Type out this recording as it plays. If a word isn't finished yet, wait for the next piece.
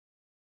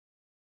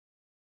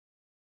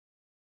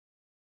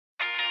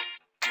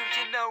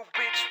know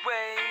which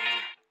way?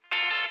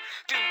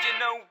 Do you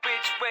know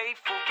which way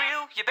for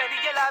real? You better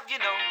your love, you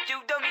know.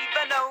 You don't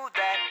even know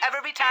that.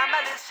 Every time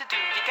I listen to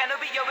you, cannot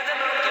be over the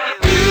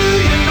moon. Do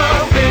you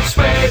know which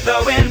way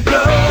the wind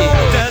blows?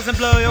 It doesn't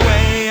blow your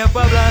way up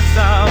a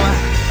blossom.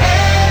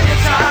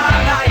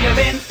 Anytime now you've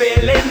been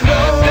feeling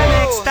low, the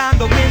next time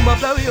the wind will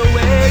blow your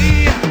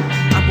way.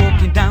 I'm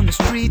walking down the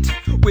street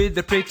with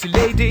a pretty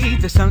lady.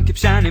 The sun keeps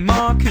shining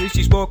more cause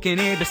she's walking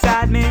here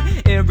beside me.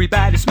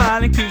 Everybody's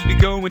smiling cause we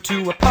going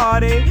to a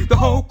party. The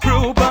whole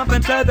crew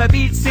bumping to the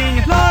beat,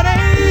 singing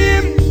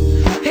floating.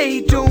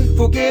 Hey, don't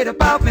forget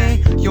about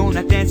me. You're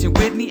not dancing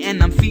with me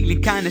and I'm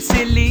feeling kinda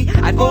silly.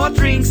 I bought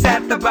drinks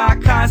at the bar,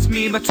 cost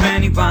me my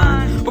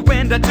 21. But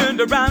when I turned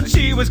around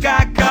she was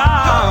got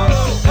gone.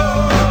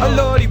 Oh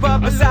lordy,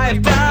 what was I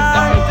have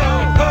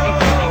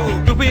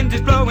done? The wind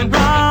is blowing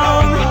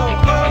wrong.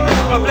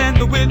 I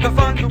blend with the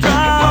funky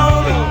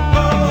drum.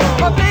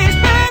 Oh please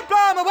babe,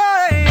 blow me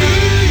away. Do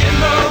you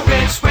know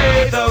which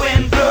way the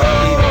wind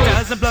blows? If it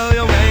doesn't blow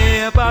your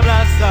way up a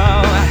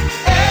blossom.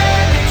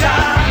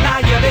 Anytime now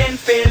you've been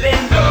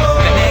feeling low,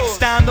 the next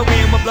time the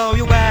wind will blow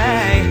you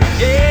away.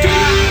 Yeah. Do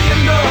you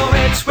know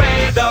which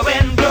way the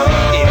wind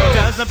blows? If it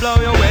doesn't blow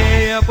your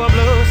way up a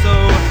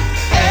blossom.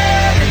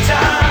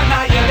 Anytime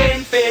now you've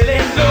been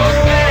feeling low,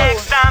 the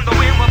next time the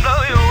wind will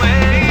blow you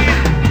away.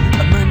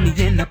 Money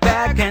in the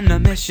bag and a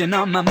mission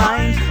on my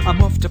mind.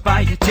 I'm off to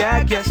buy a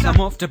jag, yes,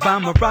 I'm off to buy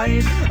my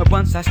ride. But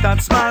once I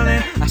start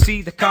smiling, I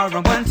see the car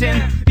I'm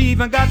wanting.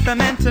 Even got the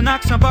men to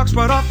knock some bucks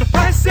right off the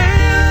pricing.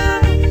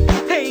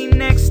 Hey,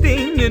 next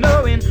thing you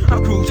knowin',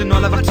 I'm cruising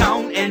all over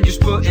town and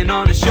just putting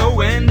on a show.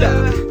 And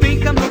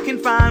think I'm looking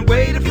fine,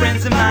 wait a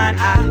friends of mine.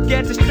 I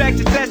get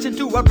distracted, flashing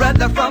to a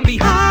brother from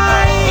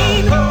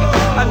behind.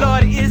 Oh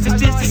Lord, is this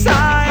just a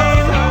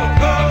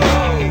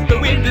sign? The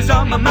wind is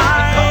on my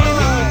mind.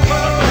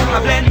 I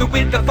blend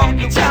with the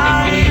funky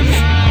chimes.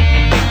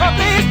 Oh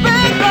please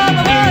babe, blow me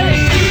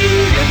away. Do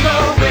you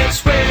know which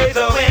way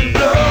the wind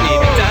blows?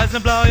 If it doesn't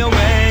blow your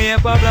way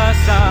up a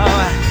blossom.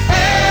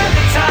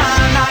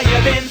 Anytime now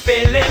you've been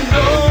feeling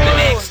low, the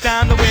next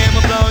time the wind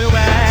will blow you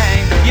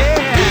away. Yeah.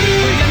 Do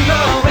you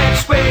know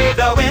which way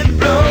the wind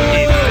blows?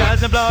 If it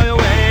doesn't blow your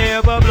way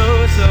up a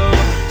blossom.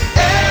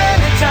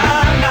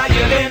 Anytime now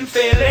you've been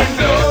feeling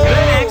low,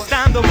 the next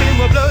time the wind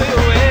will blow you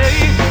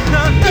away.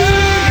 No, do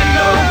you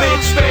know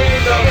which way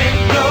the wind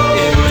blows?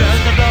 If it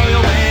doesn't blow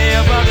your way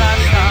up a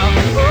blossom.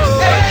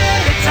 Oh.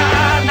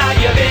 Anytime now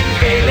you've been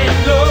feeling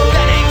low,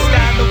 the next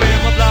time the wind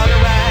will blow you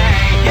away.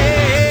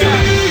 Yeah. Do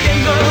you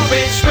know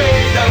which way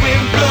the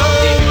wind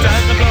blows? If it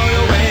doesn't blow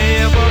your way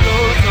up a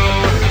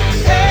blossom.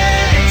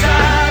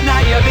 Anytime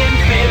now you've been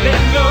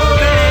feeling low,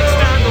 the next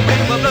time the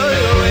wind will blow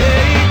you away.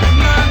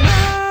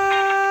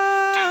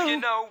 Do you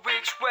know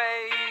which way?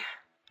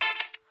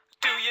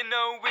 Do you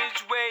know which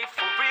way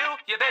for real?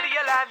 You better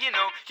your life, you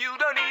know. You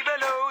don't even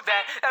know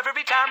that.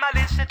 Every time I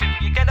listen to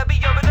you, gotta be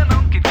over the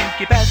moon.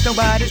 Keep asking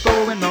what is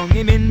going wrong.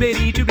 You've been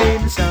ready to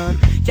rain the sun.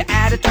 Your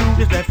attitude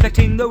is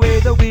reflecting the way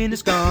the wind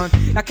is gone.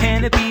 Now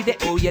can it be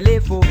that all you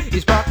live for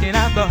is blocking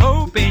out the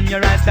hope in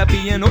your eyes? Stop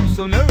being oh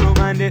so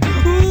narrow-minded.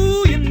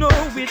 Ooh, you know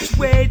which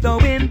way the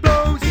wind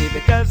blows. If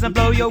it doesn't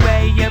blow your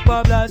way, you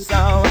bubble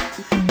so.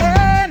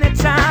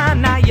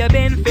 Anytime now you've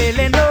been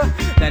feeling low,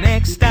 the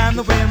next time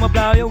the wind will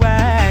blow you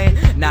away.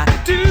 Now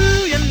do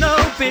you know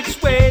which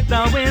way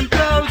the wind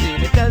blows?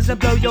 If it doesn't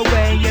blow your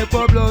way, you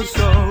bubble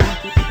so.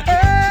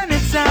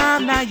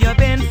 Anytime now you've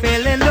been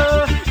feeling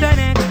low, the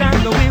next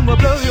time the wind will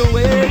blow you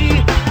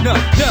away. No,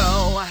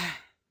 no.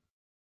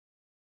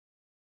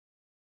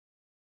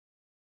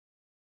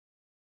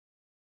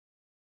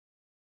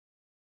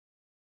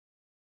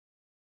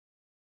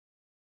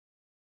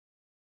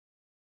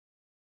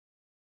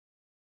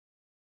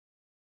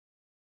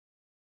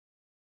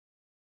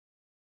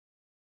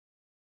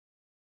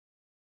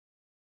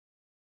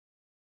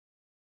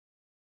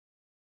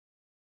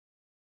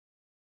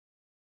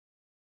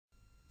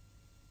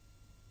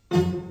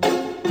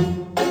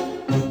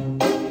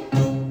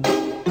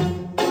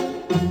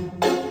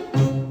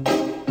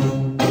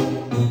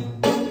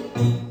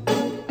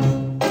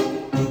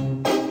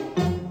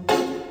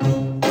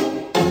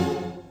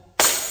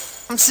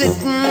 I'm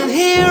sitting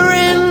here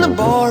in the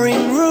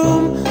boring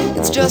room.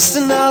 It's just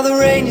another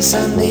rainy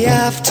Sunday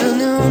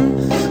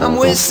afternoon. I'm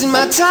wasting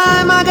my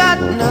time, I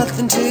got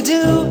nothing to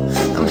do.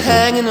 I'm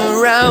hanging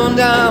around,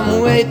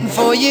 I'm waiting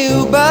for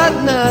you,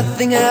 but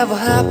nothing ever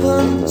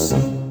happens.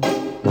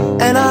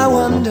 And I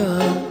wonder,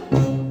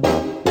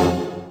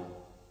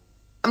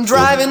 I'm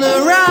driving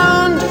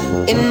around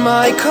in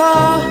my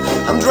car.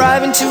 I'm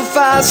driving too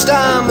fast,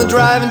 I'm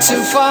driving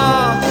too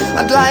far.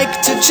 I'd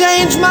like to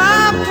change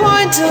my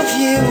point of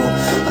view.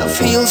 I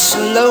feel so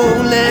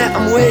lonely,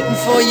 I'm waiting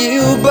for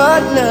you,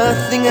 but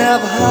nothing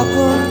ever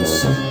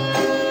happens.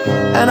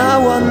 And I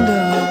wonder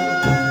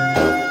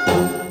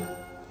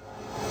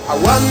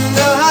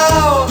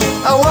how,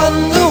 I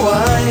wonder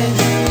why.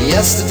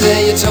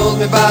 Yesterday you told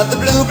me about the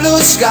blue, blue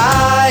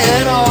sky,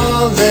 and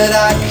all that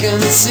I can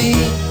see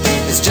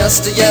is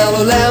just a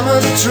yellow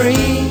lemon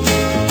tree.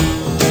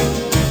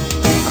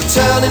 I'm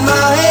turning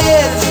my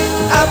head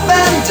up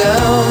and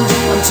down.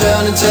 I'm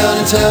turning,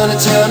 turning, turning,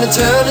 turning,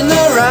 turning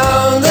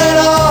around, and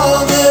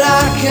all that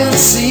I can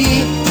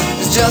see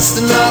is just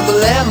another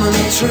lemon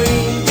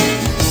tree.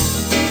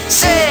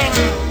 Sing,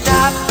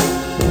 da,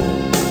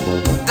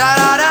 da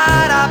da da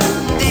da,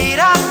 dee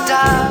da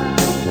da,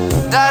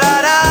 da da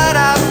da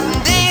da,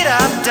 dee da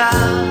da,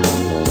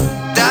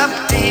 da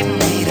dee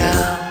dee da.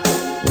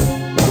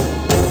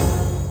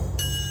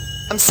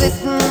 I'm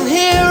sitting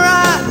here,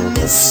 I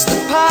miss the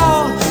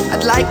power.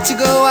 I'd like to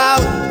go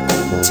out,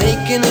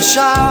 taking a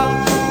shower,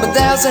 but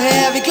there's a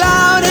heavy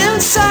cloud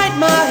inside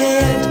my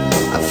head.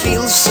 I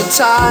feel so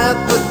tired,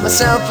 put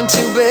myself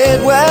into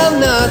bed. Well,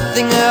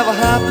 nothing ever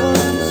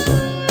happens,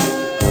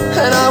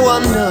 and I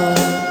wonder.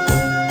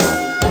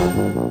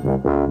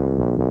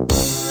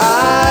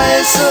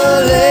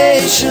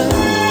 Isolation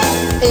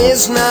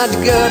is not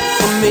good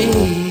for me.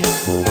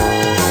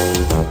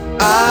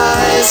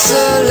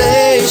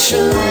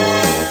 Isolation,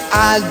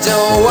 I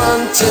don't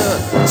want to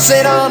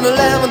sit on a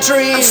lemon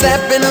tree. I'm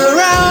stepping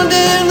around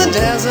in the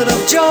desert of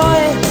joy.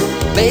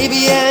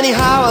 Maybe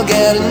anyhow I'll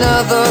get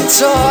another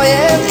toy,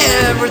 and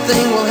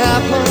everything will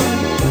happen,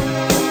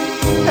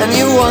 and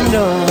you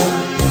wonder.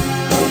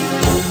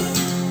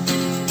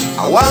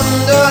 I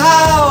wonder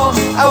how,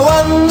 I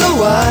wonder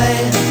why.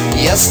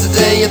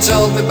 Yesterday you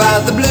told me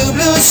about the blue,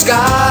 blue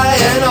sky,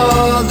 and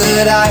all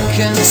that I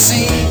can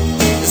see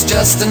is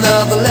just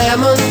another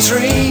lemon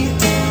tree.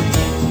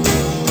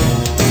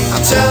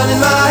 I'm turning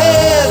my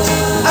head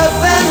up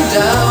and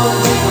down.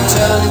 I'm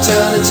turning,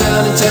 turning,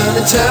 turning,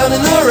 turning,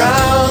 turning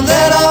around,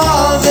 and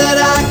all that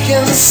I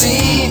can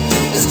see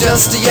is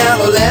just a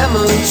yellow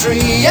lemon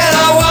tree. And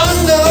I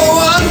wonder,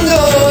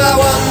 wonder, I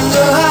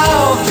wonder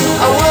how,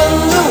 I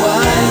wonder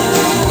why.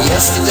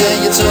 Yesterday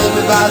you told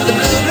me about the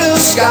blue, blue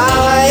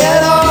sky,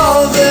 and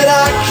all that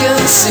I can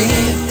see,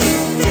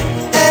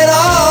 and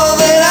all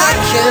that I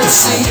can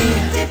see,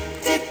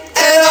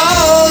 and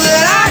all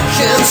that I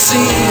can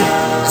see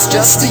is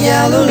just a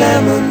yellow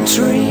lemon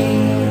tree.